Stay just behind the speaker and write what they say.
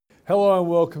Hello and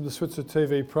welcome to Switzer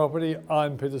TV Property.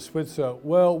 I'm Peter Switzer.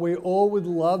 Well, we all would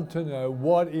love to know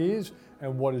what is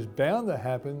and what is bound to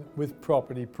happen with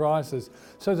property prices.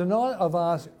 So tonight I've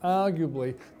asked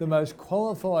arguably the most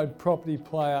qualified property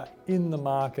player in the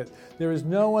market. There is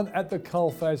no one at the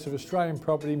coalface of Australian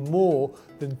property more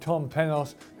than Tom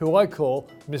Panos, who I call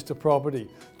Mr. Property.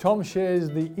 Tom shares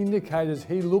the indicators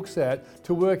he looks at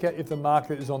to work out if the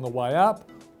market is on the way up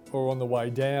or on the way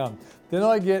down. Then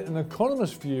I get an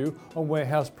economist's view on where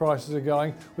house prices are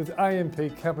going with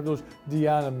AMP Capital's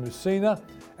Diana Musina.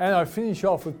 And I finish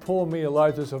off with Paul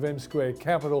Mialotis of M Square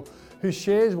Capital, who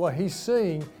shares what he's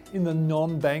seeing in the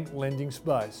non-bank lending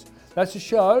space. That's the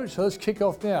show, so let's kick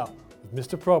off now with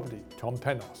Mr. Property, Tom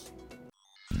Panos.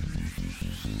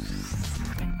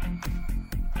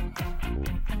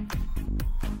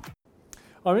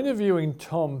 I'm interviewing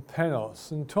Tom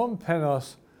Panos, and Tom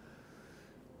Panos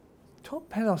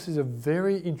is a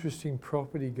very interesting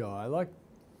property guy. Like,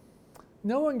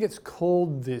 no one gets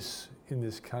called this in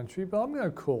this country, but I'm going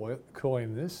to call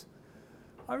him this.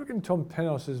 I reckon Tom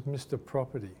Panos is Mr.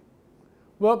 Property.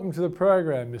 Welcome to the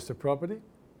program, Mr. Property.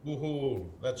 Woohoo,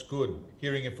 that's good.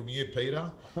 Hearing it from you,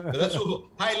 Peter. That's all.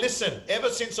 Hey, listen, ever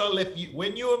since I left you,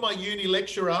 when you were my uni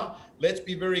lecturer, let's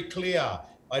be very clear.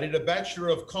 I did a Bachelor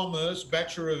of Commerce,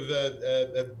 Bachelor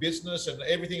of Business, and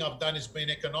everything I've done has been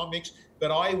economics. But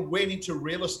I went into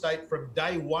real estate from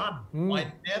day one.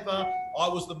 I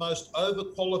was the most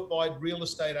overqualified real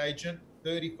estate agent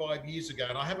 35 years ago,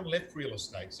 and I haven't left real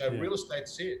estate. So real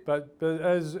estate's it. But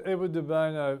as Edward de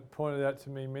Bono pointed out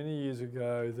to me many years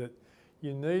ago, that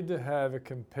you need to have a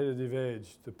competitive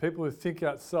edge. The people who think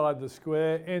outside the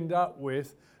square end up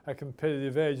with a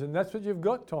competitive edge, and that's what you've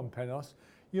got, Tom Panos.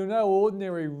 You're no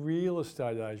ordinary real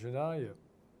estate agent, are you?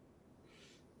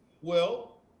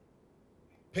 Well,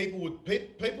 people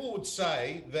would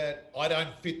say that I don't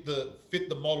fit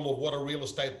the model of what a real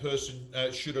estate person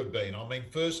should have been. I mean,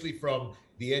 firstly, from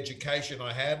the education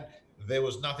I had, there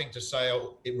was nothing to say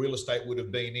real estate would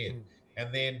have been it.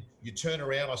 And then you turn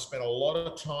around, I spent a lot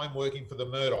of time working for the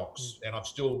Murdochs, and I've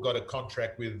still got a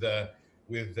contract with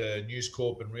News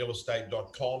Corp and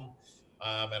realestate.com,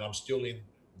 and I'm still in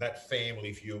that family,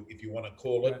 if you want to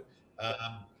call it.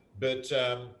 But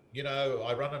you know,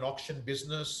 I run an auction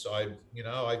business. I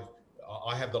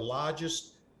have the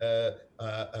largest,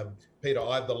 Peter.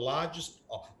 I have the largest.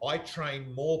 I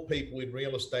train more people in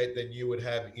real estate than you would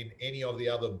have in any of the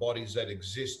other bodies that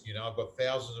exist. You know, I've got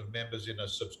thousands of members in a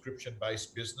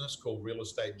subscription-based business called Real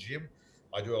Estate Gym.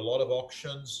 I do a lot of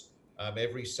auctions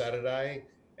every Saturday,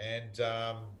 and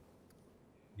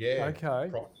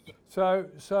Okay.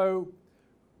 So.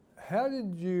 How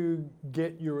did you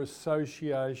get your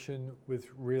association with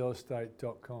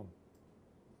realestate.com?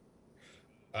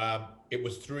 It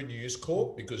was through News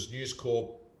Corp, because News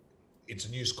Corp, it's a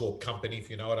News Corp company, if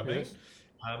you know what I mean. Yes.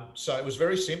 So it was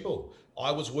very simple.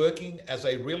 I was working as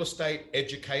a real estate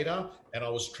educator, and I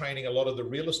was training a lot of the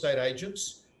real estate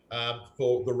agents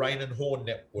for the Rain and Horn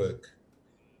network.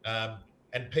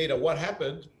 And Peter, what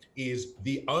happened is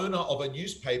the owner of a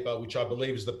newspaper, which I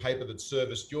believe is the paper that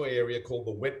serviced your area, called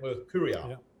the Wentworth Courier.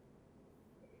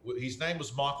 Yeah. His name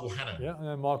was Michael Hannon. Yeah, I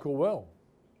know Michael well.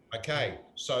 Okay,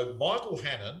 so Michael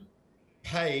Hannon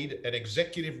paid an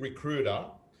executive recruiter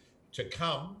to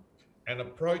come and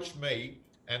approach me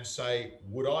and say,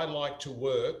 would I like to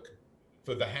work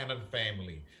for the Hannon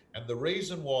family? And the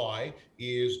reason why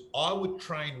is I would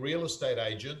train real estate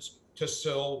agents to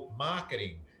sell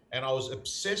marketing. And I was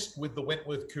obsessed with the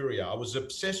Wentworth Courier. I was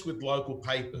obsessed with local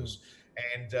papers.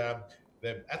 And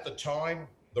at the time,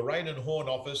 the Rain and Horn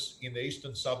office in the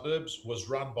eastern suburbs was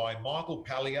run by Michael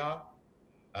Pallier,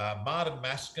 Martin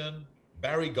Maskin,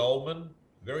 Barry Goldman,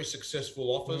 very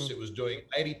successful office. It was doing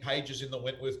 80 pages in the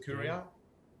Wentworth Courier.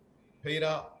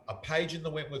 Peter, a page in the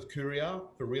Wentworth Courier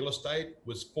for real estate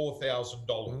was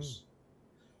 $4,000.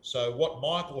 So what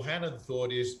Michael Hannon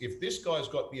thought is, if this guy's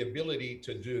got the ability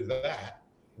to do that,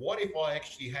 what if I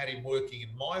actually had him working in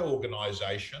my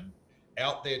organization,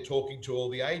 out there talking to all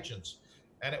the agents?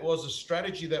 And it was a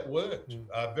strategy that worked.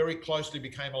 Very closely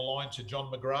became aligned to John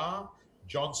McGrath.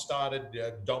 John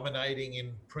started dominating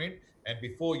in print, and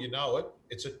before you know it,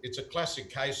 it's a classic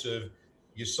case of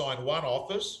you sign one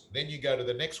office, then you go to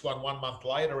the next one 1 month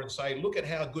later and say, look at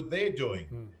how good they're doing.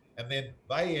 And then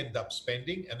they end up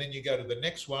spending, and then you go to the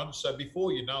next one. So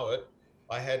before you know it,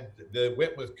 I had the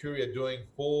Wentworth Courier doing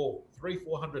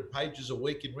 400 pages a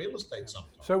week in real estate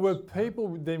sometimes. So were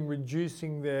people then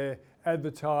reducing their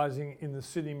advertising in the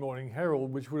Sydney Morning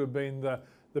Herald, which would have been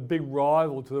the big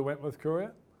rival to the Wentworth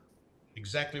Courier?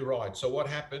 Exactly right. So what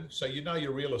happened? So you know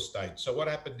your real estate. So what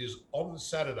happened is on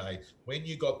Saturday when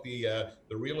you got the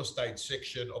real estate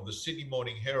section of the Sydney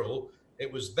Morning Herald,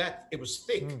 it was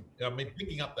thick. I mean,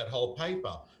 picking up that whole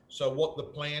paper. So what the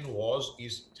plan was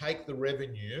is take the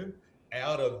revenue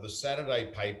out of the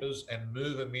Saturday papers and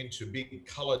move them into big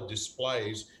coloured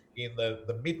displays in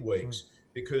the midweeks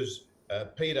because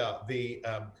Peter, the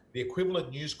equivalent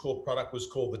News Corp product was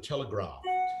called the Telegraph.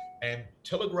 And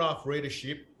Telegraph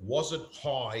readership wasn't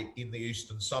high in the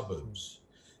eastern suburbs,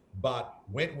 but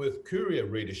Wentworth Courier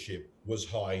readership was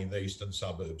high in the eastern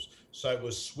suburbs. So it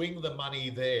was swing the money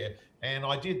there. And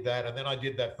I did that. And then I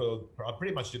did that I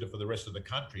pretty much did it for the rest of the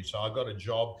country. So I got a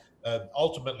job.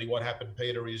 Ultimately, what happened,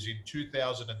 Peter, is in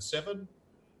 2007,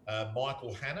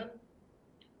 Michael Hannon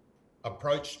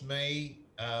approached me.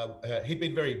 He'd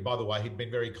been very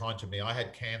kind to me. I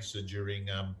had cancer during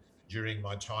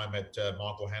my time at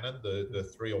Michael Hannon,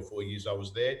 the 3 or 4 years I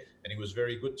was there, and he was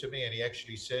very good to me. And he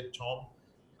actually said, Tom,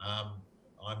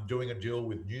 I'm doing a deal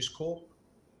with News Corp.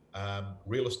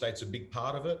 Real estate's a big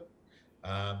part of it.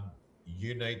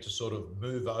 You need to sort of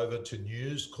move over to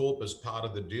News Corp as part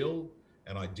of the deal.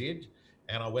 And I did.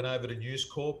 And I went over to News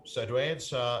Corp. So to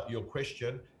answer your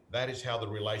question, that is how the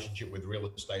relationship with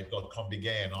realestate.com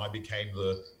began. I became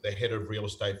the head of real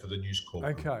estate for the News Corp.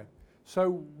 Okay.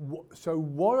 So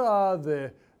what are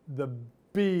the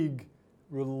big,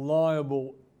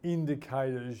 reliable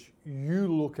indicators you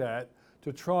look at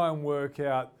to try and work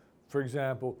out, for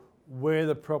example, where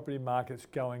the property market's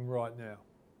going right now?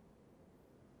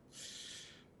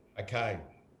 Okay.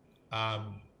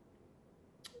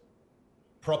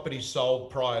 Property sold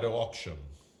prior to auction.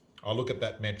 I look at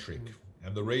that metric.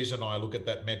 And the reason I look at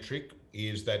that metric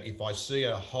is that if I see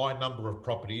a high number of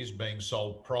properties being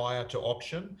sold prior to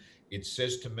auction, it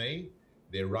says to me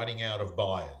they're running out of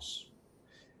buyers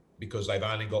because they've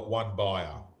only got one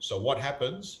buyer. So what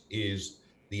happens is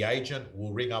the agent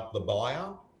will ring up the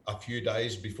buyer a few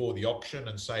days before the auction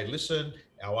and say, listen,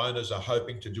 our owners are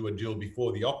hoping to do a deal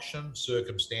before the auction.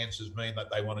 Circumstances mean that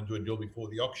they want to do a deal before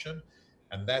the auction.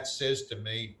 And that says to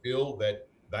me, Bill, that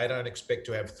they don't expect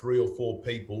to have 3 or 4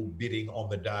 people bidding on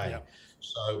the day. Yeah.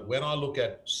 So when I look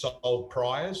at sold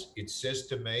priors, it says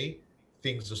to me,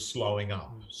 things are slowing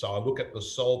up. So I look at the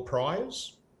sold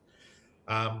priors.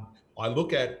 I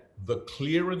look at the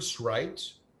clearance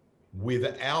rate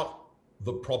without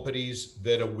the properties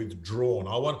that are withdrawn.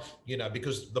 I want,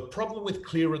 because the problem with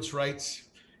clearance rates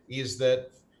is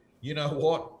that, you know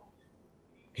what?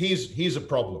 Here's a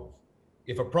problem.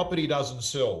 If a property doesn't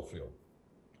sell, Phil,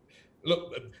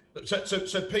 look,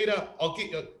 so Peter, I'll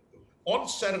get you, on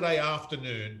Saturday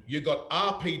afternoon, you've got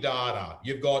RP Data,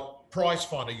 you've got Price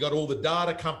Finder, you've got all the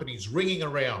data companies ringing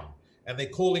around and they're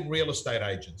calling real estate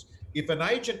agents. If an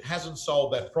agent hasn't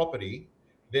sold that property,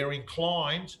 they're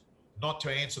inclined not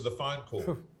to answer the phone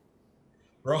call,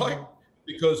 right?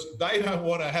 Because they don't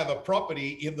want to have a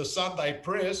property in the Sunday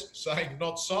press saying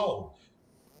not sold.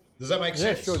 Does that make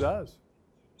sense? Yeah, sure does.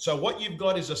 So what you've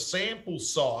got is a sample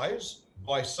size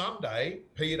by Sunday,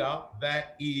 Peter,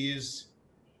 that is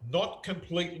not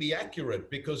completely accurate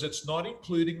because it's not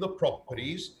including the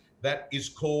properties that is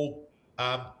called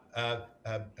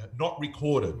not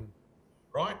recorded,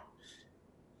 right?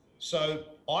 So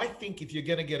I think if you're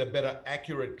going to get a better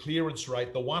accurate clearance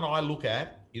rate, the one I look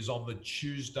at is on the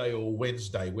Tuesday or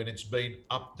Wednesday when it's been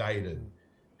updated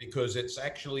because it's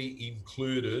actually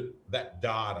included that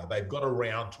data. They've got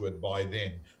around to it by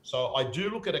then. So I do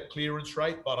look at a clearance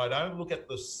rate, but I don't look at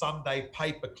the Sunday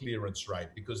paper clearance rate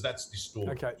because that's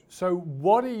distorted. Okay, so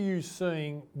what are you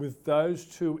seeing with those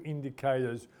two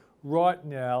indicators right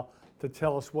now to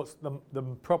tell us what the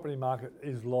property market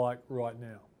is like right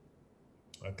now?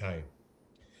 Okay.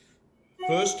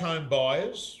 First home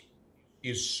buyers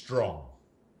is strong.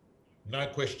 No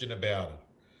question about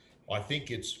it. I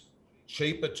think it's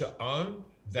cheaper to own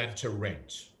than to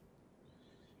rent.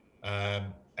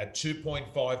 At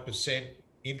 2.5%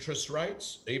 interest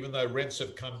rates, even though rents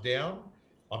have come down,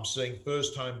 I'm seeing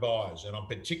first home buyers, and I'm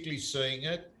particularly seeing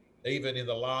it even in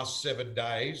the last 7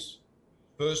 days.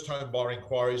 First home buyer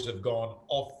inquiries have gone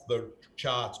off the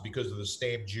charts because of the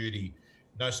stamp duty.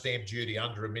 No stamp duty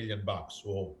under $1 million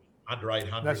or under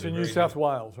 800. That's in New South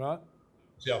Wales, right?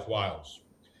 South Wales.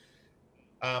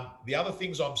 The other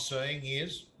things I'm seeing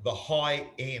is the high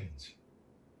end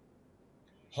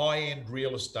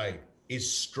real estate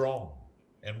is strong.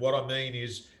 And what I mean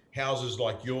is houses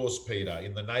like yours, Peter,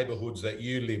 in the neighborhoods that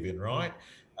you live in, right?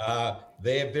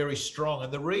 They're very strong.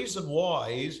 And the reason why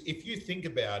is if you think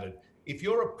about it, if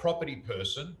you're a property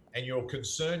person and you're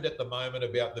concerned at the moment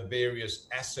about the various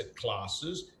asset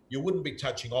classes, You wouldn't be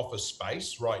touching office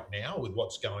space right now with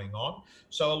what's going on.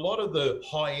 So a lot of the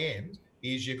high end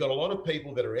is you've got a lot of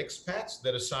people that are expats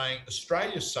that are saying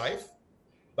Australia's safe.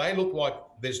 They look like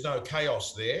there's no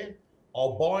chaos there.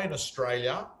 I'll buy in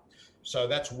Australia. So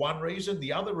that's one reason.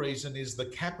 The other reason is the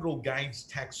capital gains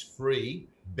tax-free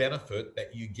benefit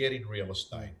that you get in real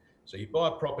estate. So you buy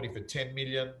a property for 10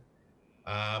 million,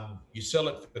 you sell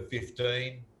it for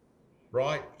 15,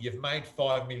 right? You've made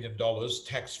 $5 million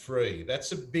tax-free.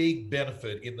 That's a big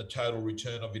benefit in the total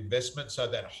return of investment. So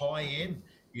that high end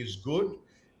is good.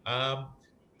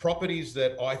 Properties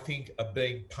that I think are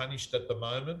being punished at the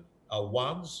moment are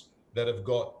ones that have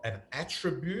got an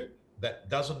attribute that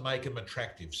doesn't make them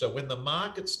attractive. So when the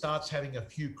market starts having a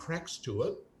few cracks to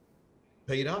it,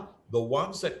 Peter, the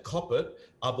ones that cop it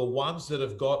are the ones that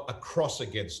have got a cross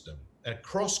against them. And a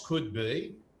cross could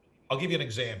be, I'll give you an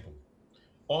example.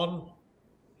 On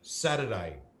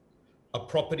Saturday, a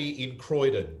property in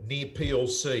Croydon near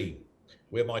PLC,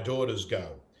 where my daughters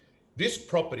go. This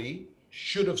property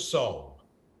should have sold,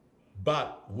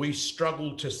 but we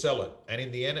struggled to sell it. And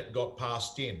in the end, it got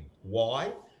passed in.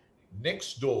 Why?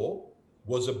 Next door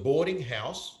was a boarding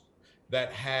house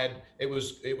that had, it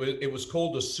was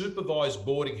called a supervised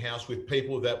boarding house with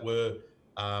people that were,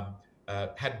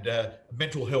 had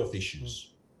mental health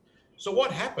issues. So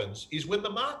what happens is when the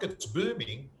market's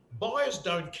booming, buyers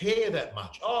don't care that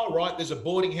much. Oh, right, there's a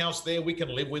boarding house there, we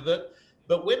can live with it.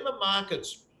 But when the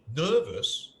market's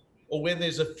nervous or when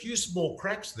there's a few small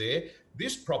cracks there,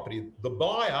 this property, the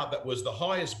buyer that was the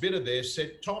highest bidder there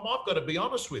said, Tom, I've got to be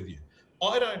honest with you.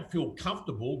 I don't feel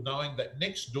comfortable knowing that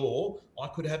next door I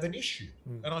could have an issue.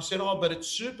 And I said, oh, but it's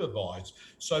supervised.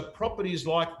 So properties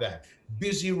like that,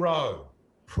 busy road,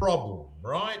 problem,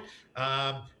 right?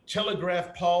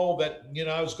 Telegraph pole that,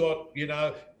 has got,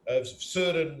 a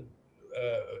certain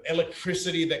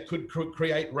electricity that could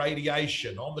create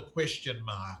radiation on the question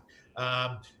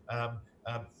mark.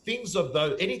 Things of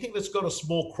those, anything that's got a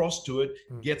small cross to it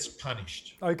gets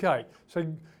punished. Okay, so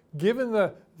given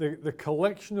the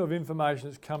collection of information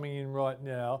that's coming in right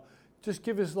now, just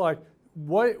give us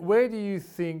where do you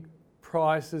think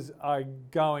prices are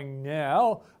going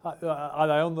now? Are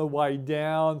they on the way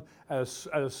down at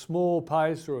a small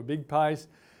pace or a big pace?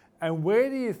 And where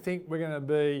do you think we're going to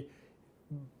be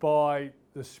by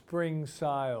the spring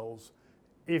sales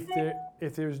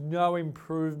if there's no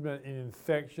improvement in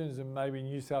infections and maybe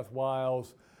New South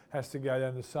Wales has to go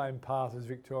down the same path as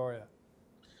Victoria?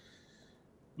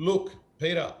 Look,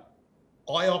 Peter,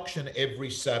 I auction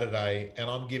every Saturday and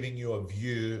I'm giving you a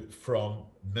view from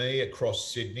me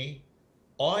across Sydney.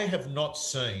 I have not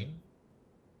seen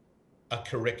a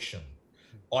correction.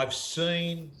 I've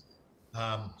seen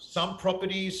some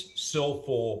properties sell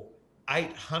for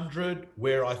 800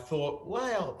 where I thought,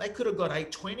 wow, they could have got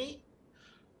 820.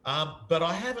 But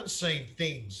I haven't seen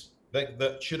things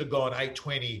that should have gone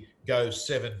 820 go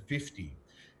 750.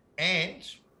 And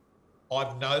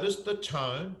I've noticed the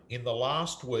tone in the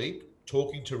last week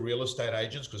talking to real estate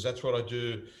agents, because that's what I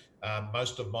do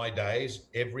most of my days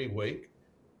every week.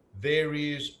 There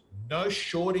is no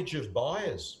shortage of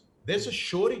buyers. There's a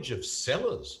shortage of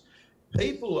sellers.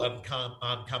 People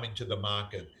aren't coming to the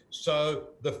market. So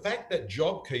the fact that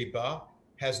JobKeeper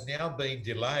has now been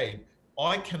delayed,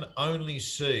 I can only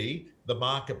see the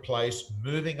marketplace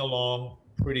moving along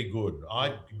pretty good.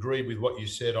 I agree with what you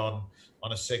said on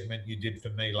a segment you did for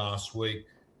me last week.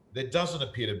 There doesn't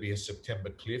appear to be a September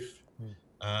cliff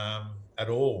at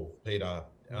all, Peter.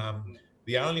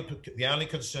 The only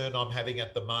concern I'm having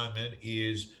at the moment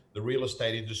is the real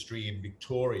estate industry in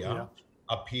Victoria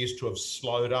appears to have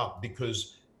slowed up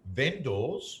because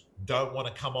vendors don't want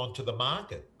to come onto the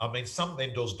market. I mean, some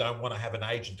vendors don't want to have an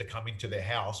agent to come into their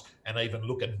house and even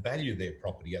look and value their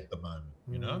property at the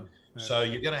moment, So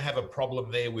you're going to have a problem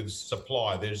there with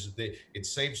supply. It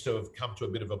seems to have come to a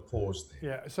bit of a pause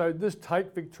there. Yeah, so this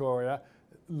take Victoria,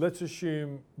 let's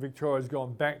assume Victoria's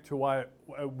gone back to where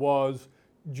it was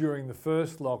during the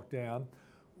first lockdown.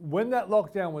 When that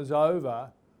lockdown was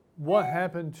over, what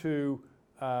happened to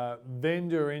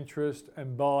vendor interest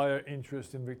and buyer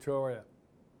interest in Victoria?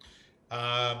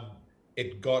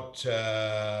 It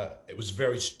was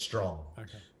very strong.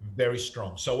 Okay. Very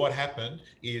strong. So what happened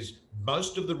is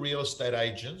most of the real estate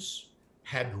agents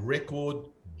had record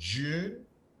June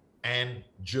and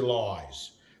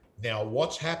July's. Now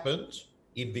what's happened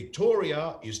in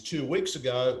Victoria is 2 weeks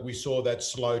ago, we saw that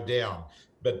slow down.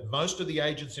 But most of the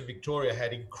agents in Victoria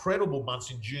had incredible months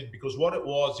in June because what it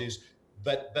was is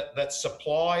that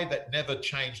supply that never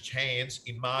changed hands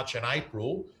in March and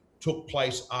April took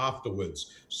place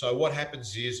afterwards. So what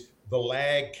happens is the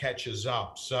lag catches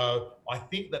up. So I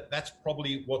think that that's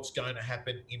probably what's going to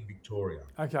happen in Victoria.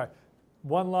 Okay,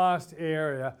 one last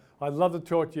area. I'd love to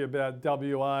talk to you about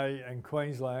WA and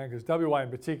Queensland, because WA in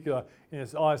particular, in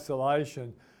its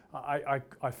isolation, I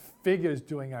figure is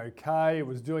doing okay. It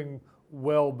was doing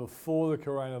well before the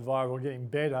coronavirus, or getting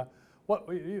better. What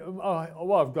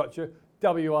I've got you,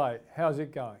 WA, how's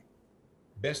it going?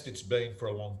 Best it's been for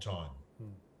a long time.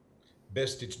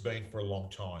 Best it's been for a long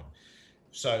time.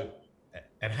 So,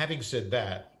 and having said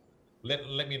that, let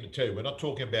me tell you, we're not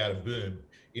talking about a boom.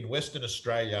 In Western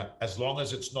Australia, as long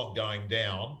as it's not going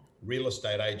down, real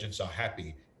estate agents are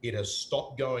happy. It has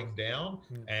stopped going down,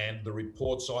 and the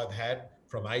reports I've had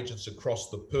from agents across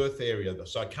the Perth area,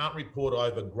 so I can't report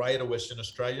over Greater Western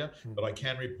Australia, but I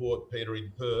can report, Peter,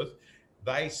 in Perth,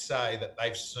 they say that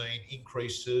they've seen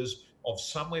increases of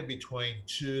somewhere between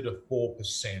 2 to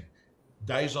 4%.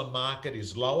 Days on market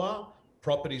is lower,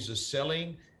 properties are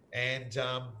selling, and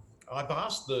I've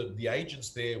asked the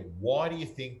agents there, why do you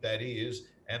think that is?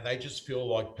 And they just feel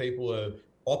like people are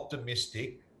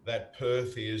optimistic that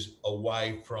Perth is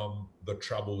away from the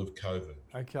trouble of COVID.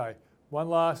 Okay, one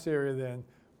last area then.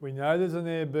 We know there's an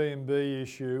Airbnb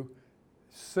issue.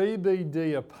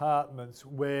 CBD apartments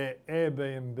where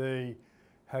Airbnb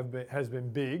has been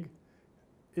big.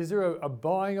 Is there a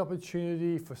buying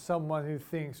opportunity for someone who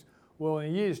thinks, well,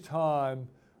 in a year's time,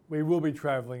 we will be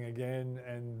travelling again,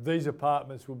 and these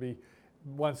apartments will be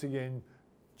once again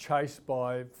chased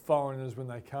by foreigners when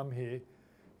they come here?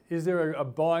 Is there a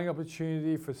buying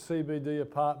opportunity for CBD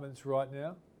apartments right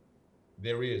now?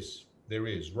 There is.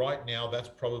 Right now, that's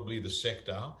probably the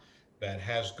sector that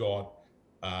has got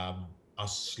a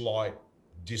slight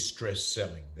distress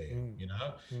selling there,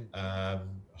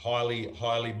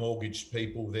 highly mortgaged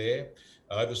people there,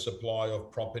 oversupply of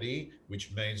property,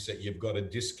 which means that you've got a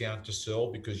discount to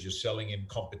sell because you're selling in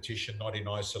competition, not in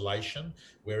isolation.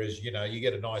 Whereas, you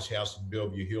get a nice house in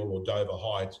Bellevue Hill or Dover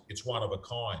Heights, it's one of a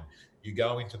kind. You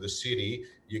go into the city,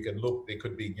 you can look, there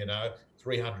could be,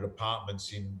 300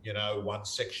 apartments in, one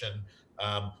section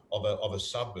of a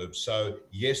suburb. So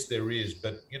yes, there is,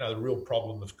 but the real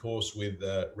problem, of course, with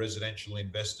residential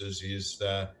investors is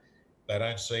they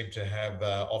don't seem to have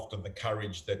often the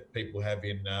courage that people have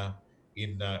in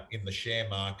the share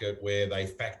market, where they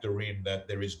factor in that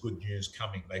there is good news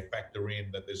coming. They factor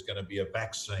in that there's going to be a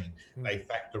vaccine. They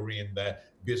factor in that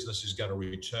business is going to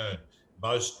return.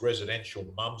 Most residential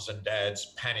mums and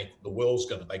dads panic. The world's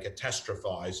they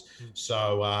catastrophize.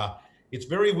 So it's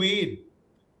very weird.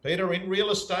 Peter, in real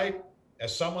estate,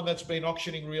 as someone that's been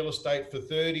auctioning real estate for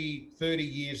 30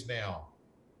 years now,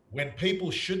 when people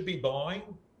should be buying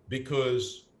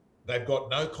because they've got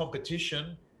no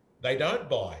competition, they don't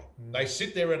buy. They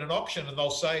sit there at an auction and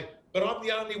they'll say, but I'm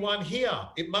the only one here.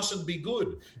 It mustn't be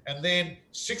good. And then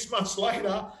 6 months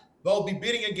later, they'll be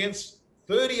bidding against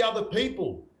 30 other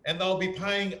people and they'll be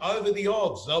paying over the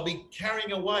odds. They'll be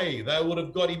carrying away. They would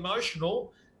have got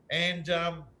emotional. And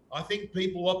I think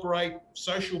people operate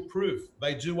social proof.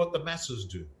 They do what the masses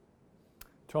do.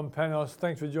 Tom Panos,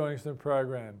 thanks for joining us in the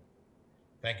program.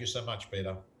 Thank you so much,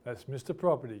 Peter. That's Mr.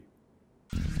 Property.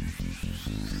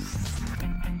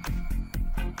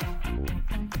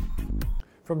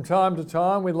 From time to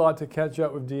time, we'd like to catch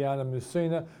up with Diana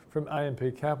Messina from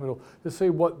AMP Capital to see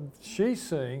what she's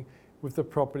seeing with the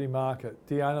property market.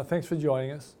 Diana, thanks for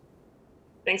joining us.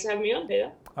 Thanks for having me on,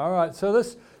 Peter. All right, so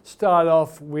let's start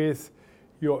off with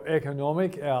your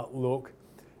economic outlook,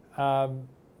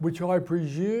 which I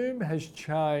presume has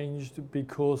changed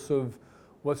because of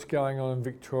what's going on in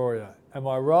Victoria. Am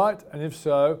I right? And if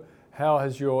so, how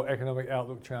has your economic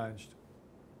outlook changed?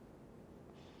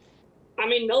 I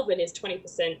mean, Melbourne is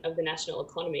 20% of the national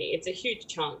economy. It's a huge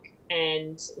chunk,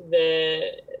 and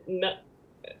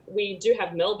we do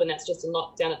have Melbourne that's just in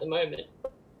lockdown at the moment,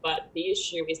 but the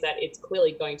issue is that it's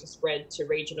clearly going to spread to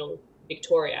regional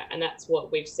Victoria, and that's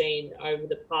what we've seen over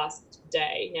the past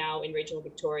day. Now in regional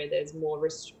Victoria, there's more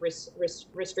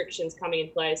restrictions coming in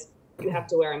place. You have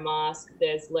to wear a mask.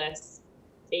 There's less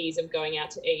ease of going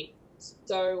out to eat.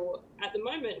 So at the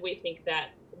moment, we think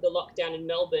that the lockdown in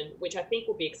Melbourne, which I think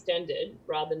will be extended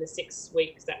rather than the 6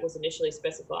 weeks that was initially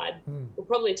specified, will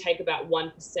probably take about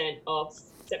 1% of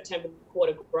September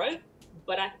quarter growth.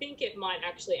 But I think it might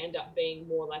actually end up being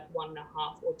more like 1.5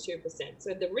 or 2%.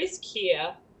 So the risk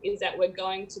here is that we're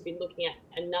going to be looking at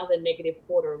another negative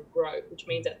quarter of growth, which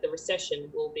means that the recession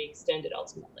will be extended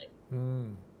ultimately.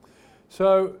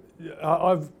 So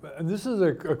and this is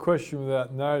a question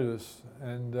without notice,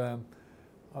 and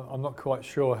I'm not quite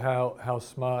sure how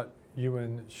smart you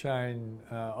and Shane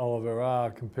Oliver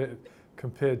are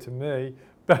compared to me,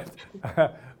 but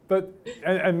But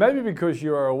and maybe because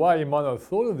you are away, you might not have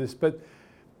thought of this, but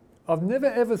I've never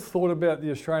ever thought about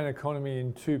the Australian economy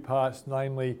in two parts,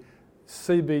 namely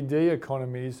CBD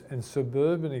economies and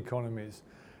suburban economies.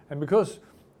 And because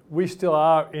we still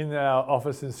are in our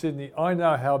office in Sydney, I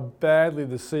know how badly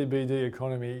the CBD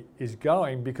economy is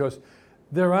going because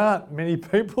there aren't many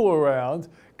people around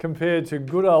compared to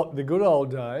the good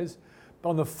old days.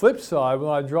 But on the flip side,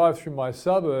 when I drive through my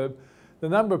suburb, the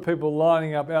number of people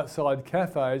lining up outside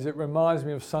cafes, it reminds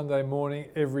me of Sunday morning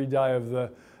every day of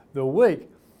the week.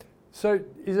 So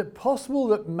is it possible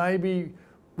that maybe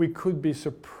we could be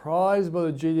surprised by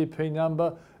the GDP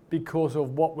number because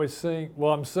of what we're seeing,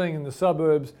 well, I'm seeing in the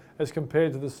suburbs as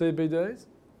compared to the CBDs?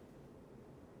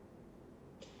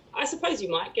 I suppose you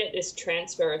might get this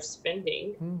transfer of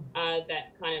spending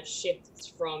that kind of shifts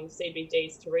from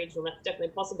CBDs to regional. That's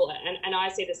definitely possible. And I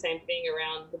see the same thing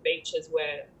around the beaches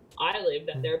where I live,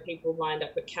 that there are people lined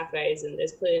up at cafes and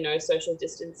there's clearly no social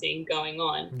distancing going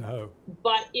on. No.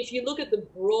 But if you look at the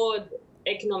broad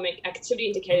economic activity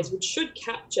indicators, which should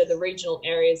capture the regional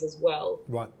areas as well,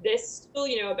 Right. they're still,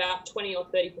 about 20 or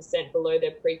 30% below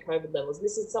their pre-COVID levels.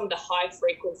 This is some of the high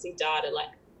frequency data like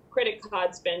credit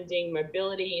card spending,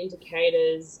 mobility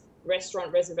indicators,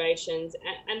 restaurant reservations,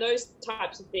 and those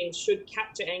types of things should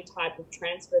capture any type of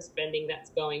transfer spending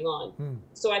that's going on.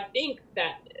 So I think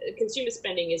that consumer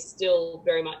spending is still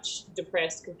very much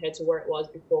depressed compared to where it was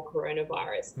before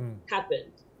coronavirus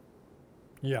happened.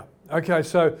 Yeah. Okay.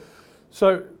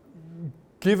 So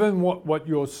given what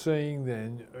you're seeing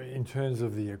then in terms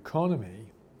of the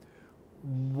economy,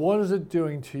 what is it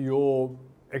doing to your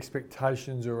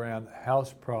expectations around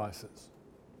house prices?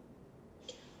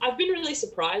 I've been really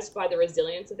surprised by the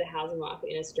resilience of the housing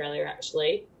market in Australia,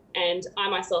 actually. And I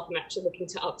myself am actually looking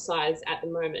to upsize at the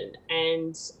moment.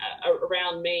 And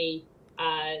around me,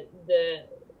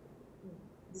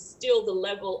 still the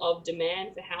level of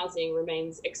demand for housing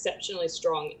remains exceptionally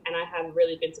strong. And I have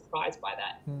really been surprised by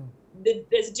that.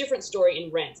 There's a different story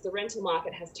in rents. The rental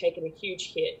market has taken a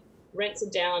huge hit. Rents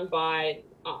are down by,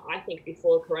 I think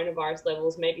before coronavirus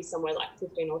levels, maybe somewhere like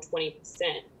 15 or 20%.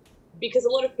 Because a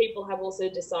lot of people have also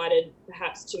decided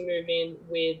perhaps to move in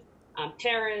with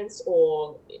parents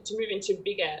or to move into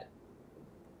bigger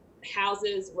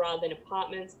houses rather than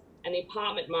apartments, and the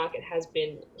apartment market has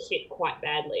been hit quite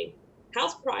badly.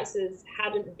 House prices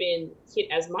haven't been hit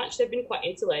as much. They've been quite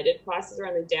insulated. Prices are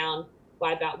only down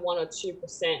by about 1 or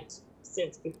 2%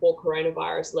 since before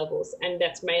coronavirus levels, and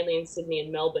that's mainly in Sydney and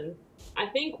Melbourne. I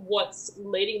think what's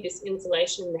leading this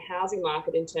insulation in the housing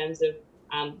market in terms of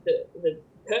the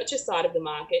purchase side of the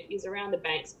market is around the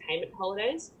bank's payment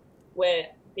holidays, where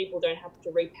people don't have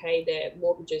to repay their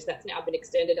mortgages. That's now been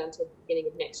extended until the beginning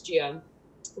of next year.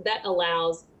 That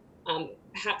allows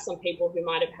perhaps some people who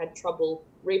might have had trouble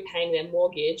repaying their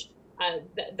mortgage,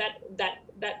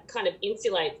 that kind of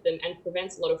insulates them and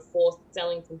prevents a lot of forced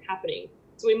selling from happening.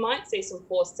 So we might see some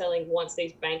forced selling once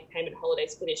these bank payment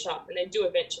holidays finish up, and they do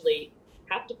eventually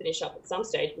have to finish up at some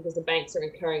stage because the banks are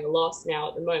incurring a loss now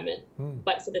at the moment.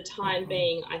 But for the time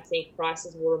being, I think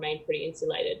prices will remain pretty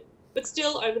insulated. But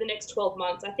still, over the next 12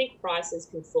 months, I think prices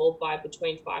can fall by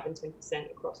between 5 and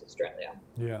 10% across Australia.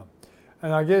 Yeah.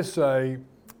 And I guess a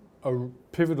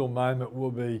pivotal moment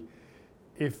will be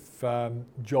if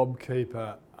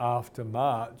JobKeeper after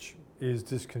March is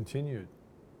discontinued.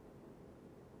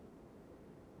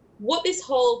 What this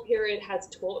whole period has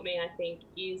taught me, I think,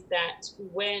 is that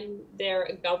when there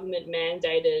are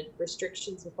government-mandated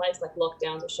restrictions in place, like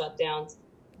lockdowns or shutdowns,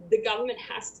 the government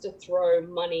has to throw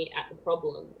money at the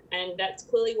problem. And that's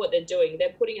clearly what they're doing.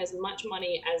 They're putting as much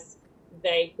money as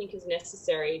they think is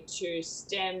necessary to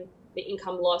stem the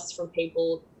income loss from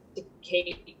people to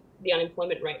keep the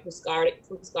unemployment rate from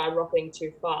skyrocketing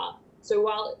too far. So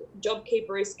while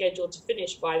JobKeeper is scheduled to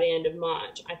finish by the end of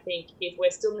March, I think if we're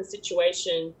still in a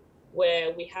situation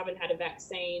where we haven't had a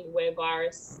vaccine, where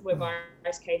virus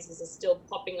cases are still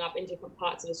popping up in different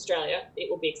parts of Australia,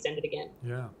 it will be extended again.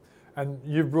 Yeah. And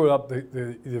you've brought up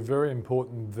the very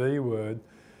important V word.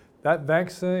 That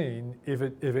vaccine, if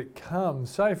it comes,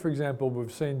 say for example, we've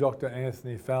seen Dr.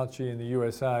 Anthony Fauci in the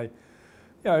USA,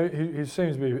 he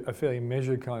seems to be a fairly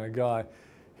measured kind of guy.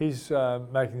 He's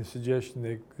making the suggestion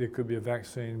that there could be a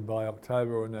vaccine by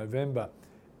October or November.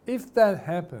 If that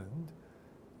happened,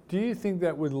 do you think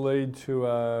that would lead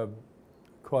to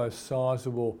quite a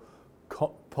sizable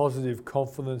positive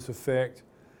confidence effect,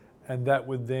 and that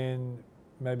would then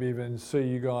maybe even see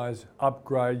you guys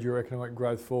upgrade your economic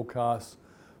growth forecasts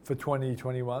for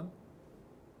 2021?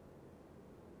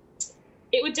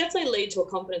 It would definitely lead to a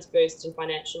confidence boost in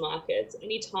financial markets.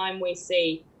 Anytime we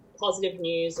see positive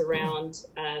news around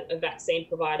a vaccine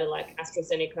provider like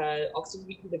AstraZeneca, Oxford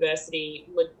University,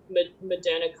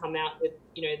 Moderna come out with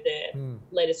their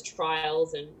latest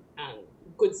trials and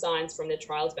good signs from their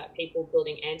trials about people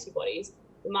building antibodies,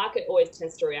 the market always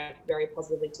tends to react very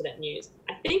positively to that news.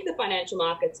 I think the financial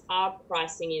markets are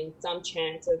pricing in some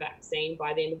chance of a vaccine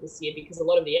by the end of this year because a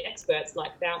lot of the experts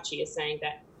like Fauci are saying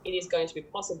that it is going to be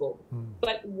possible.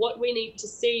 But what we need to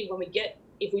see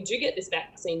if we do get this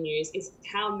vaccine news, is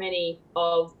how many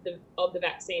of the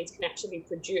vaccines can actually be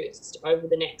produced over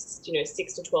the next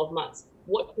 6 to 12 months.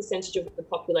 What percentage of the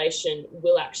population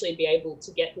will actually be able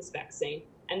to get this vaccine?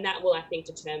 And that will, I think,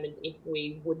 determine if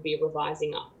we would be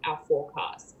revising up our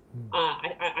forecast.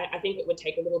 I think it would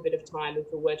take a little bit of time if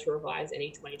we were to revise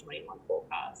any 2021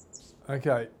 forecasts.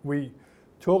 Okay, we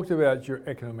talked about your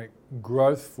economic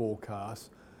growth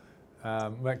forecast.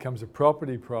 When it comes to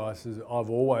property prices, I've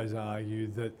always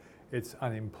argued that it's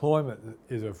unemployment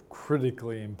that is a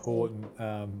critically important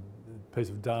piece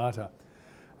of data.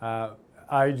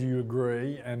 A, do you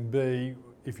agree? And B,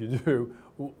 if you do,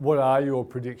 what are your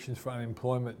predictions for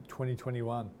unemployment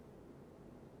 2021?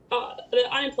 The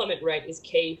unemployment rate is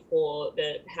key for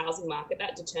the housing market.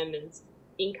 That determines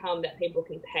income that people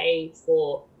can pay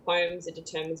for homes. It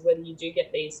determines whether you do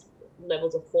get these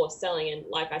levels of forced selling. And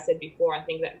like I said before, I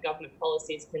think that government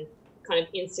policies can kind of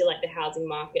insulate the housing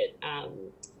market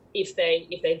if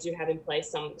they do have in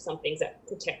place some things that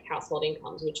protect household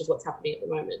incomes, which is what's happening at the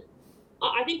moment.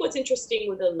 I think what's interesting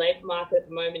with the labour market at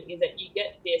the moment is that you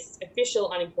get this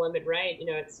official unemployment rate,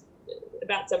 it's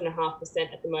about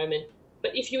 7.5% at the moment.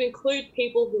 But if you include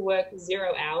people who work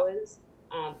 0 hours,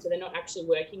 so they're not actually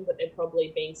working, but they're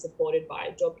probably being supported by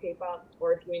a JobKeeper,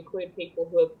 or if you include people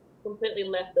who have completely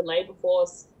left the labour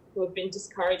force, who have been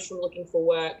discouraged from looking for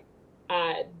work,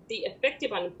 the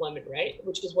effective unemployment rate,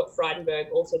 which is what Frydenberg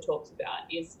also talks about,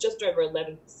 is just over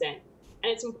 11%. And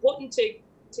it's important to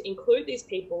include these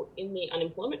people in the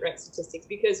unemployment rate statistics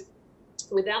because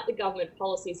without the government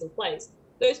policies in place,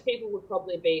 those people would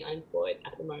probably be unemployed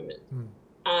at the moment.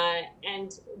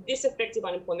 And this effective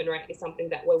unemployment rate is something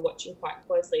that we're watching quite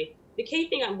closely. The key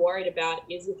thing I'm worried about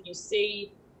is if you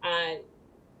see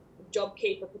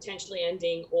JobKeeper potentially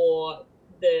ending, or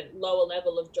the lower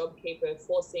level of JobKeeper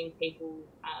forcing people,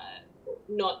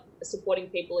 not supporting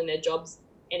people in their jobs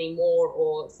anymore,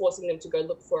 or forcing them to go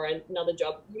look for another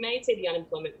job, you may see the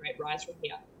unemployment rate rise from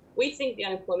here. We think the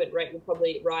unemployment rate will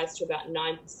probably rise to about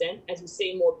 9% as you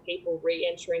see more people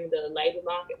re-entering the labour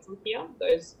market from here,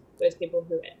 those people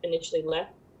who initially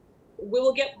left. We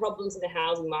will get problems in the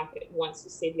housing market once you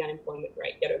see the unemployment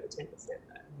rate get over 10%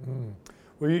 though.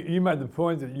 Well, you made the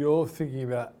point that you're thinking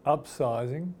about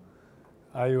upsizing.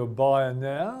 Are you a buyer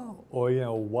now, or are you going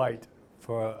to wait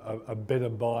for a better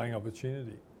buying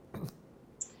opportunity?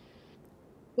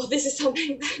 Well, this is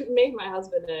something that me and my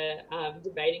husband are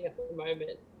debating at the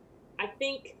moment. I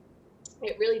think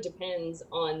it really depends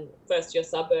on first your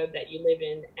suburb that you live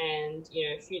in and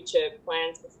future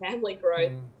plans for family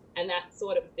growth and that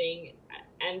sort of thing.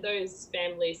 And those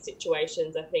family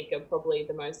situations, I think, are probably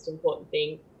the most important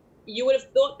thing. You would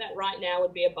have thought that right now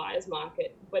would be a buyer's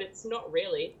market, but it's not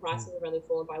really. Prices have only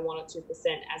fallen by 1 or 2%,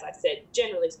 as I said.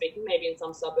 Generally speaking, maybe in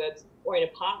some suburbs or in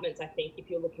apartments, I think if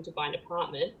you're looking to buy an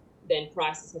apartment, then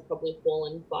prices have probably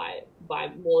fallen by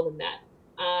more than that.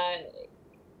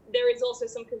 There is also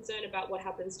some concern about what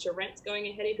happens to rents going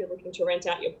ahead if you're looking to rent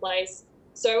out your place.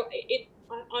 So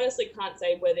I honestly can't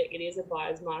say whether it is a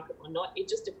buyer's market or not. It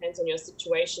just depends on your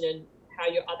situation and how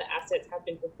your other assets have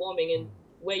been performing and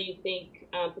where you think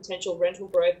potential rental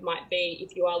growth might be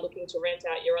if you are looking to rent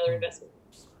out your other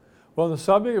investments. Well, on the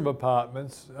subject of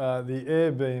apartments, the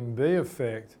Airbnb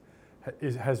effect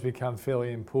has become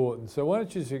fairly important. So why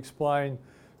don't you just explain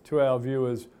to our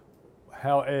viewers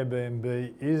how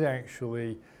Airbnb is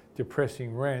actually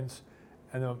depressing rents?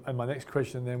 And my next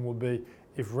question then will be,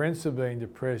 if rents are being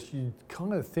depressed, you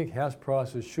kind of think house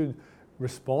prices should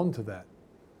respond to that.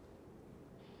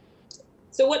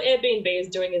 So what Airbnb is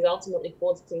doing is ultimately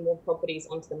forcing more properties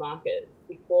onto the market.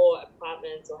 Before,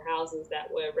 apartments or houses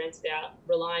that were rented out,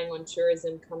 relying on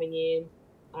tourism coming in,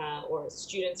 or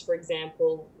students, for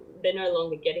example, they're no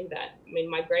longer getting that. I mean,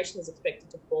 migration is expected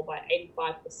to fall by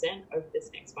 85% over this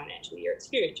next financial year. It's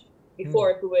huge.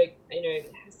 Before, if we were,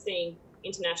 seeing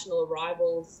international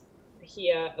arrivals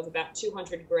here of about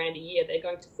 200 grand a year, they're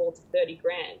going to fall to 30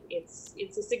 grand. It's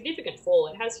a significant fall.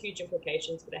 It has huge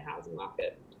implications for the housing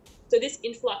market. So this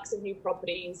influx of new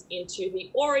properties into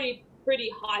the already pretty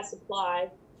high supply,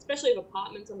 especially of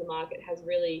apartments on the market, has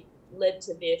really led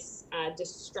to this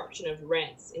destruction of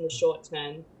rents in the short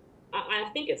term. I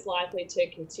think it's likely to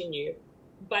continue.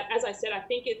 But as I said, I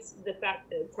think it's the fact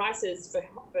that prices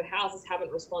for houses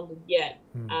haven't responded yet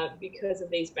because of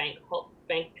these bank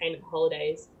payment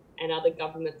holidays and other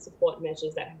government support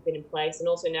measures that have been in place. And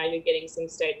also now you're getting some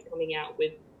states coming out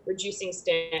with reducing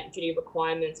stamp duty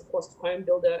requirements, of course, home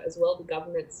builder as well, the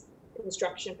government's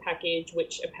construction package,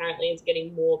 which apparently is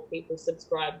getting more people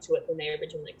subscribed to it than they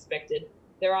originally expected.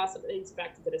 There are some of these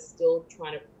factors that are still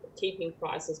trying to keeping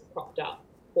prices propped up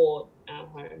for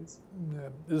homes.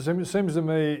 Yeah. It seems to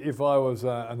me if I was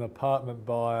an apartment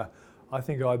buyer, I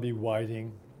think I'd be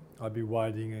waiting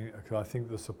because I think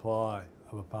the supply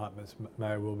of apartments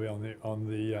may well be on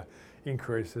the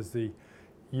increase as the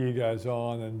year goes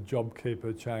on and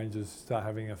JobKeeper changes start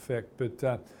having effect. But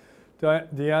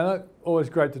Deanna, always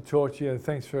great to talk to you.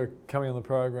 Thanks for coming on the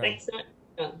program. Thanks so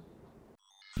much.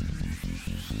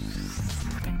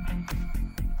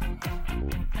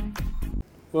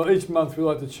 Well, each month we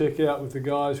like to check out with the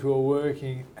guys who are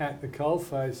working at the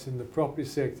coalface in the property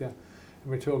sector, and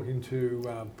we're talking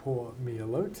to Paul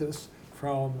Mialotis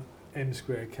from M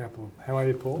Square Capital. How are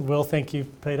you, Paul? Well, thank you,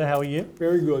 Peter. How are you?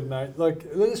 Very good, mate. Like,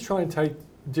 let us try and take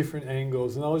different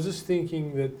angles. And I was just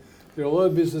thinking that there are a lot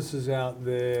of businesses out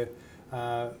there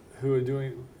who are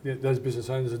doing, those business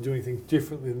owners are doing things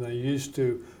differently than they used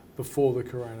to before the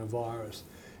coronavirus.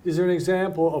 Is there an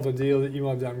example of a deal that you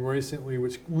might have done recently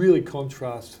which really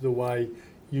contrasts to the way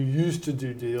you used to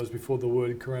do deals before the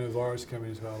word coronavirus came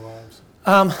into our lives?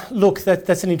 Look,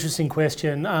 that's an interesting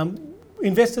question.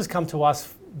 Investors come to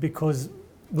us because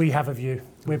we have a view.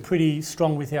 We're pretty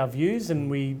strong with our views and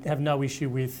we have no issue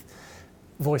with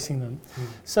voicing them.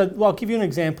 So I'll give you an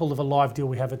example of a live deal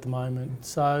we have at the moment.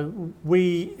 So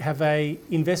we have a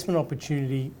investment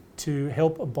opportunity to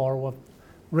help a borrower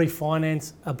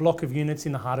refinance a block of units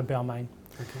in the heart of Balmain.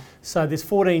 Okay. So there's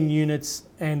 14 units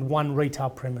and one retail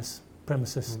premises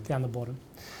down the bottom.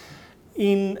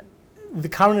 In the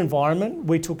current environment,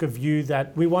 we took a view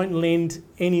that we won't lend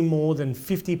any more than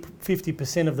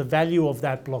 50% of the value of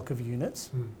that block of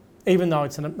units, even though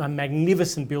it's a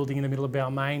magnificent building in the middle of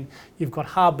Balmain. You've got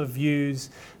harbour views,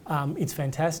 it's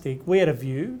fantastic. We had a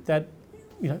view that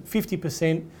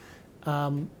 50%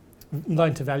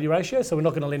 loan to value ratio, so we're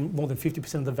not going to lend more than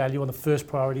 50% of the value on the first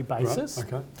priority basis.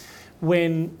 Right, okay.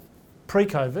 When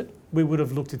pre-COVID, we would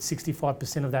have looked at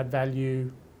 65% of that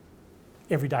value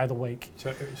every day of the week.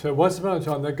 So once upon a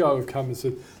time, that guy would come and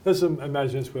said, let's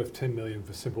imagine it's worth 10 million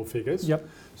for simple figures. Yep.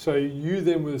 So you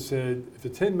then would have said, if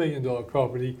it's a $10 million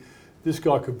property, this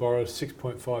guy could borrow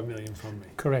 6.5 million from me.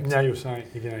 Correct. Now you're saying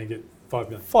you can only get 5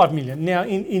 million. 5 million. Now,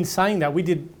 in saying that,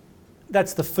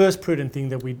 that's the first prudent thing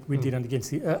that we did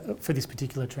against for this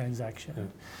particular transaction. Yeah.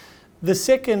 The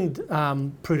second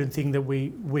prudent thing that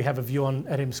we have a view on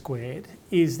at M Squared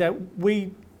is that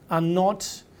we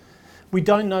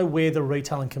don't know where the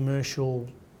retail and commercial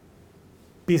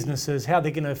businesses, how they're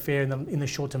going to fare in the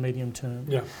short to medium term.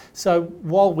 Yeah. So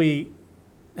while we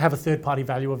have a third party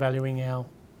valuer valuing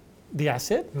the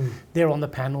asset, they're on the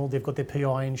panel, they've got their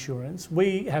PI insurance.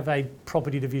 We have a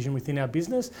property division within our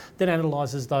business that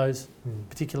analyses those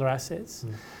particular assets.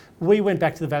 We went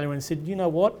back to the valuer and said, you know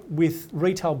what, with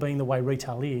retail being the way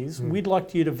retail is, we'd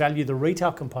like you to value the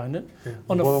retail component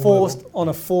on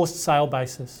a forced sale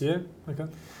basis. Yeah, okay.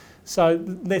 So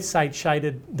let's say it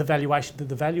shaded the valuation that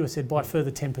the valuer said by a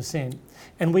further 10%,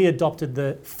 and we adopted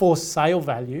the forced sale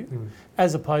value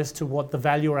as opposed to what the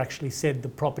valuer actually said the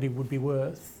property would be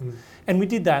worth. And we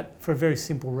did that for a very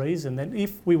simple reason, that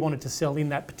if we wanted to sell in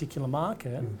that particular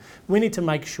market, we need to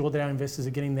make sure that our investors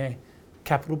are getting their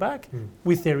capital back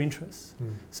with their interests.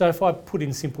 So if I put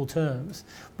in simple terms,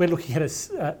 we're looking at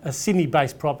a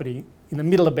Sydney-based property in the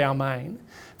middle of Balmain.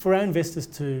 For our investors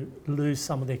to lose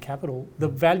some of their capital, the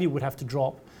value would have to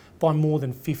drop by more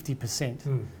than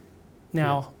 50%.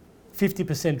 Now,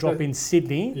 50% drop in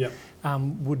Sydney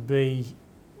would be...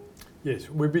 Yes,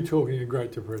 we'd be talking a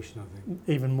Great Depression, I think.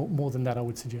 Even more than that, I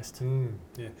would suggest.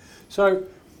 Yeah. So,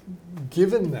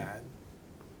 given that,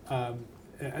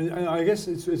 and I guess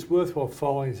it's worthwhile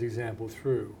following this example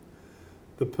through.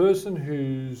 The person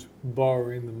who's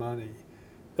borrowing the money,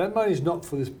 that money is not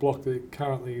for this block that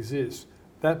currently exists.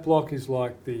 That block is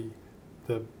like the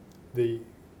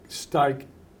stake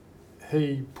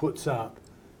he puts up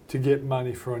to get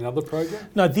money for another project?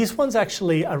 No, this one's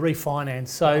actually a refinance.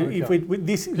 So if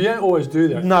this, you don't always do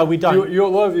that. No, we don't. A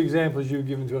lot of the examples you've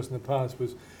given to us in the past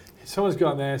was someone's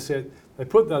got an asset, they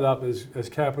put that up as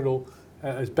capital,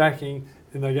 as backing,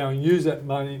 and they go and use that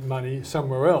money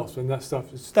somewhere else, and that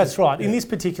stuff is... That's right. Yeah. In this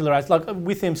particular like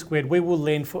with M Squared, we will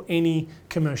lend for any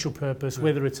commercial purpose,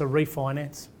 whether it's a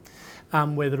refinance,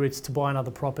 whether it's to buy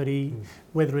another property,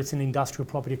 whether it's an industrial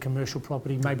property, a commercial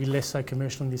property, maybe less so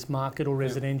commercial in this market, or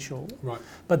residential. Right.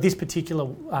 But this particular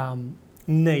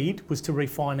need was to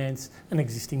refinance an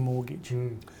existing mortgage.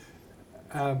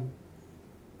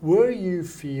 Were you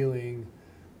feeling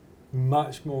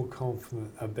much more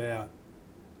confident about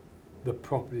the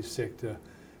property sector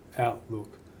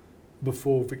outlook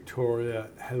before Victoria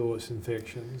had all its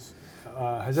infections?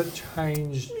 Has that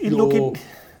changed your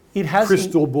it has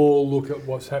crystal ball look at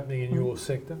what's happening in your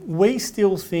sector? We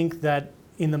still think that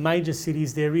in the major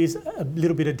cities there is a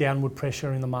little bit of downward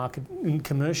pressure in the market in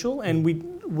commercial, and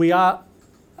we are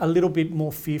a little bit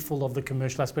more fearful of the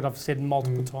commercial aspect. I've said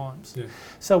multiple times. Yeah.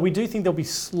 So we do think there'll be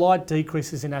slight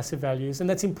decreases in asset values, and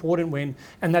that's important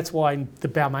and that's why in the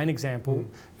Balmain example,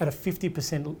 at a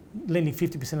 50%, lending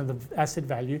 50% of the asset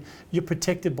value, you're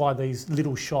protected by these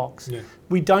little shocks. Yeah.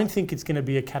 We don't think it's going to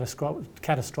be a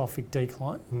catastrophic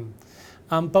decline,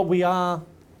 but we are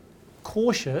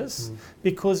cautious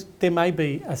because there may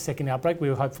be a second outbreak.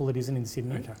 We're hopeful it isn't in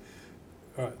Sydney. Okay.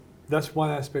 All right. That's one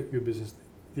aspect of your business.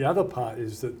 The other part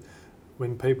is that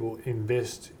when people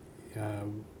invest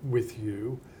with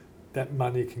you, that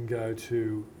money can go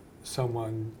to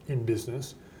someone in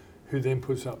business who then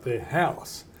puts up their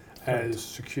house as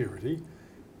security.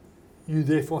 You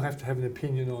therefore have to have an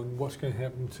opinion on what's going to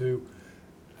happen to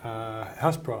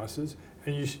house prices,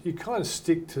 and you kind of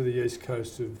stick to the east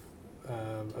coast of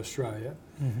Australia.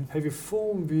 Have you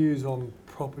formed views on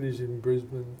properties in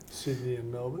Brisbane, Sydney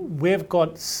and Melbourne? We've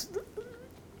got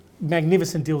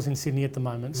magnificent deals in Sydney at the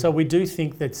moment. So we do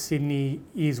think that Sydney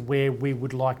is where we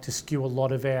would like to skew a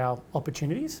lot of our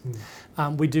opportunities.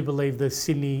 We do believe that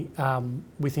Sydney,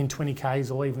 within 20 k's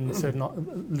or even a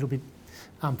little bit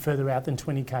further out than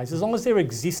 20 k's, as long as they're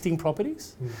existing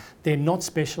properties, they're not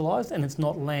specialised and it's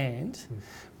not land,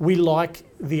 we like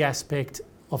the aspect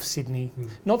of Sydney.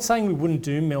 Not saying we wouldn't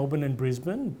do Melbourne and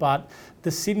Brisbane, but the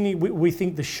Sydney, we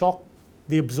think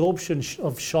the absorption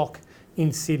of shock in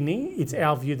Sydney, it's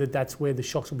our view that that's where the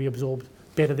shocks will be absorbed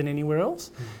better than anywhere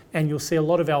else. And you'll see a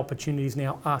lot of our opportunities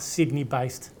now are Sydney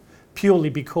based purely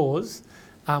because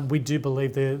we do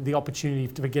believe the opportunity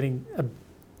for getting a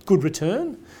good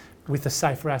return with a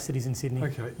safer asset is in Sydney.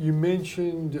 Okay, you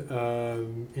mentioned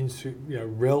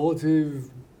relative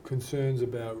concerns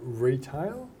about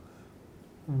retail.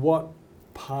 What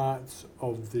parts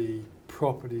of the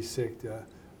property sector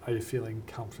are you feeling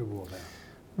comfortable about?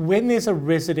 When there's a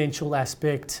residential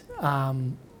aspect,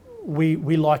 we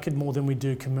like it more than we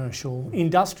do commercial.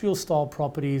 Industrial style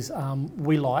properties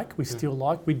we still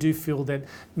like. We do feel that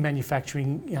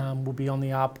manufacturing will be on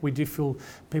the up. We do feel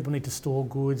people need to store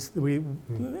goods.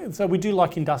 So we do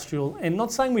like industrial, and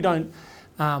not saying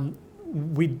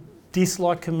we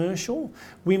dislike commercial.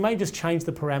 We may just change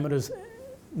the parameters,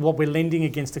 what we're lending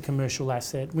against a commercial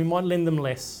asset. We might lend them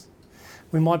less.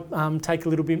 We might take a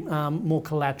little bit more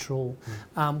collateral.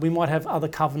 We might have other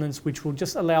covenants which will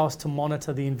just allow us to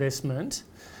monitor the investment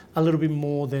a little bit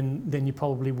more than you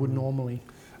probably would normally.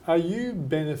 Are you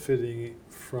benefiting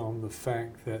from the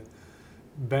fact that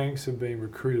banks have been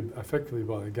recruited effectively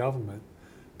by the government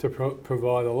to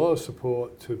provide a lot of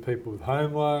support to people with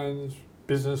home loans,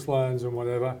 business loans and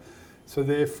whatever? So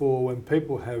therefore, when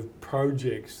people have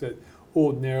projects that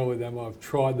ordinarily they might have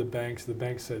tried the banks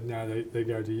said no, they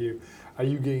go to you. Are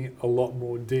you getting a lot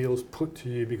more deals put to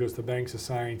you because the banks are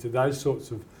saying to those sorts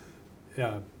of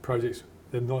projects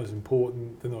they're not as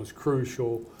important, they're not as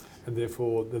crucial, and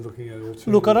therefore they're looking at alternatives?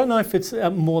 Look, I don't know if it's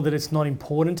more that it's not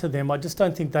important to them. I just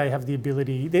don't think they have the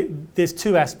ability. There's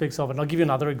two aspects of it. I'll give you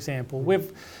another example.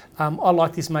 I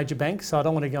like this major bank, so I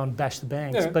don't want to go and bash the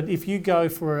banks. But if you go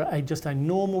for just a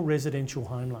normal residential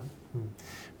home loan,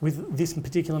 with this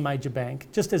particular major bank,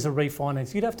 just as a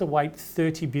refinance, you'd have to wait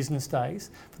 30 business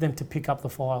days for them to pick up the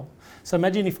file. So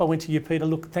imagine if I went to you, Peter,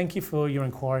 look, thank you for your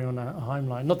inquiry on a home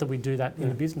loan. Not that we do that in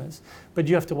the business, but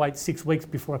you have to wait 6 weeks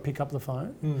before I pick up the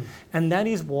phone. And that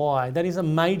is a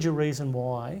major reason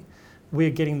why we're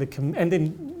getting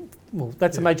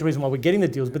that's a major reason why we're getting the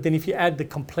deals. But then if you add the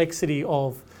complexity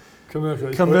of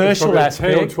commercial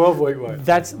aspect, 10 or 12 week wait.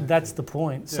 That's the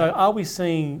point. So are we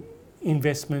seeing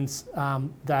investments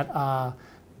that are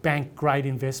bank grade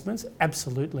investments?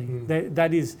 Absolutely.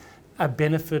 That is a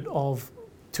benefit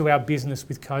to our business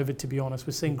with COVID, to be honest.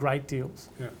 We're seeing great deals.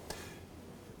 Yeah.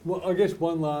 Well, I guess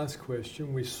one last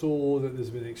question. We saw that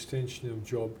there's been an extension of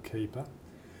JobKeeper.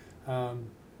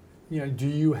 Do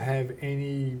you have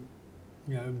any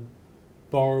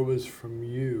borrowers from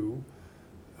you,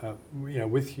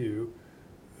 with you,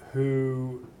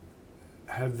 who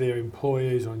have their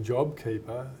employees on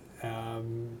JobKeeper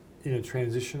in a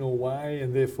transitional way,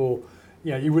 and therefore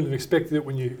you wouldn't have expected it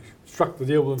when you struck the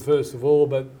deal with them first of all,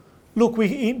 but Look,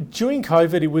 during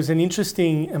COVID, it was an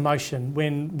interesting emotion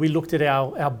when we looked at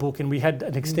our book and we had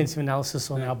an extensive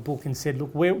analysis on our book and said, look,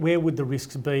 where would the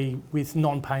risks be with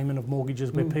non-payment of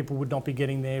mortgages where people would not be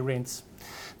getting their rents?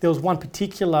 There was one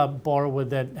particular borrower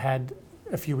that had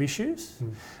a few issues.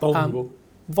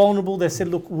 Vulnerable, they said,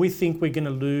 look, we think we're going to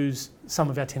lose some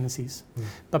of our tenancies.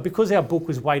 But because our book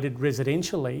was weighted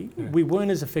residentially, we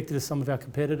weren't as affected as some of our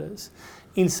competitors.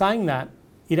 In saying that,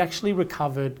 it actually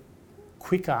recovered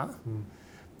quicker.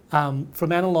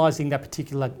 From analysing that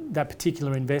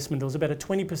particular investment, there was about a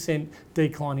 20%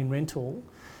 decline in rental.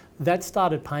 That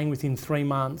started paying within 3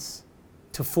 months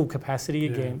to full capacity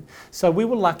again. So we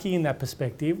were lucky in that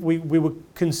perspective. We were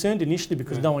concerned initially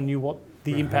because no one knew what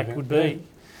the impact would be.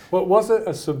 Well, was it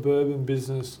a suburban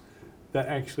business that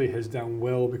actually has done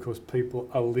well because people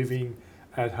are living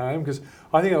at home? Because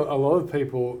I think a lot of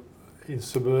people in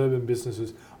suburban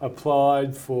businesses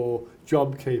applied for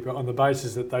JobKeeper on the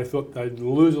basis that they thought they'd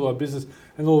lose a lot of business,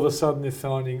 and all of a sudden they're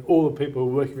finding all the people who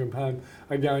are working from home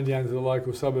are going down to the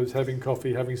local suburbs, having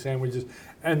coffee, having sandwiches,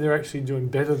 and they're actually doing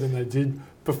better than they did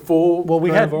before. Well,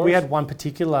 we had one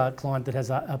particular client that has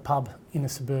a pub in a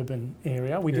suburban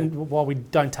area. While we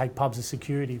don't take pubs as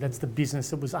security, that's the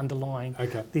business that was underlying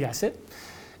the asset.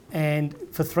 And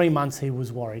for 3 months he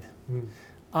was worried.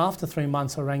 After 3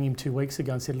 months, I rang him 2 weeks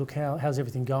ago and said, look, how's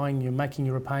everything going? You're making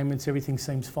your repayments, everything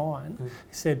seems fine.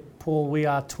 He said, Paul, we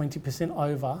are 20%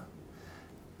 over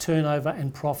turnover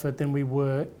and profit than we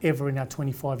were ever in our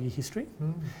 25-year history.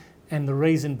 And the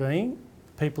reason being,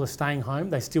 people are staying home,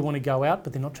 they still want to go out,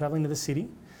 but they're not travelling to the city.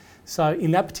 So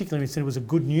in that particular instance, it was a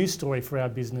good news story for our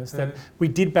business that we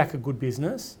did back a good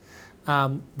business.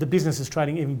 The business is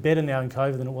trading even better now in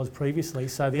COVID than it was previously,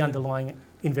 so the underlying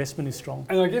investment is strong.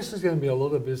 And I guess there's going to be a lot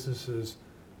of businesses,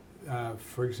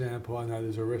 for example, I know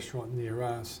there's a restaurant near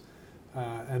us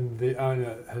and the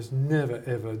owner has never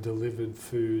ever delivered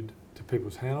food to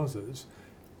people's houses,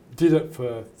 did it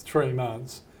for 3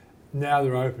 months, now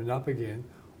they're opened up again.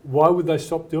 Why would they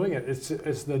stop doing it? It's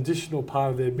an additional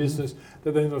part of their business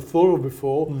that they never thought of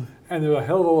before, and there are a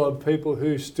hell of a lot of people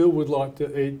who still would like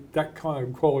to eat that kind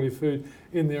of quality food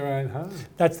in their own home.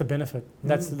 That's the benefit.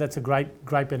 That's a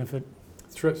great benefit.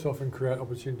 Threats often create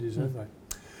opportunities, don't they?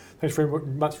 Thanks very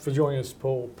much for joining us,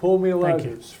 Paul. Paul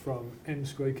Mialotis from M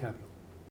Squared Capital.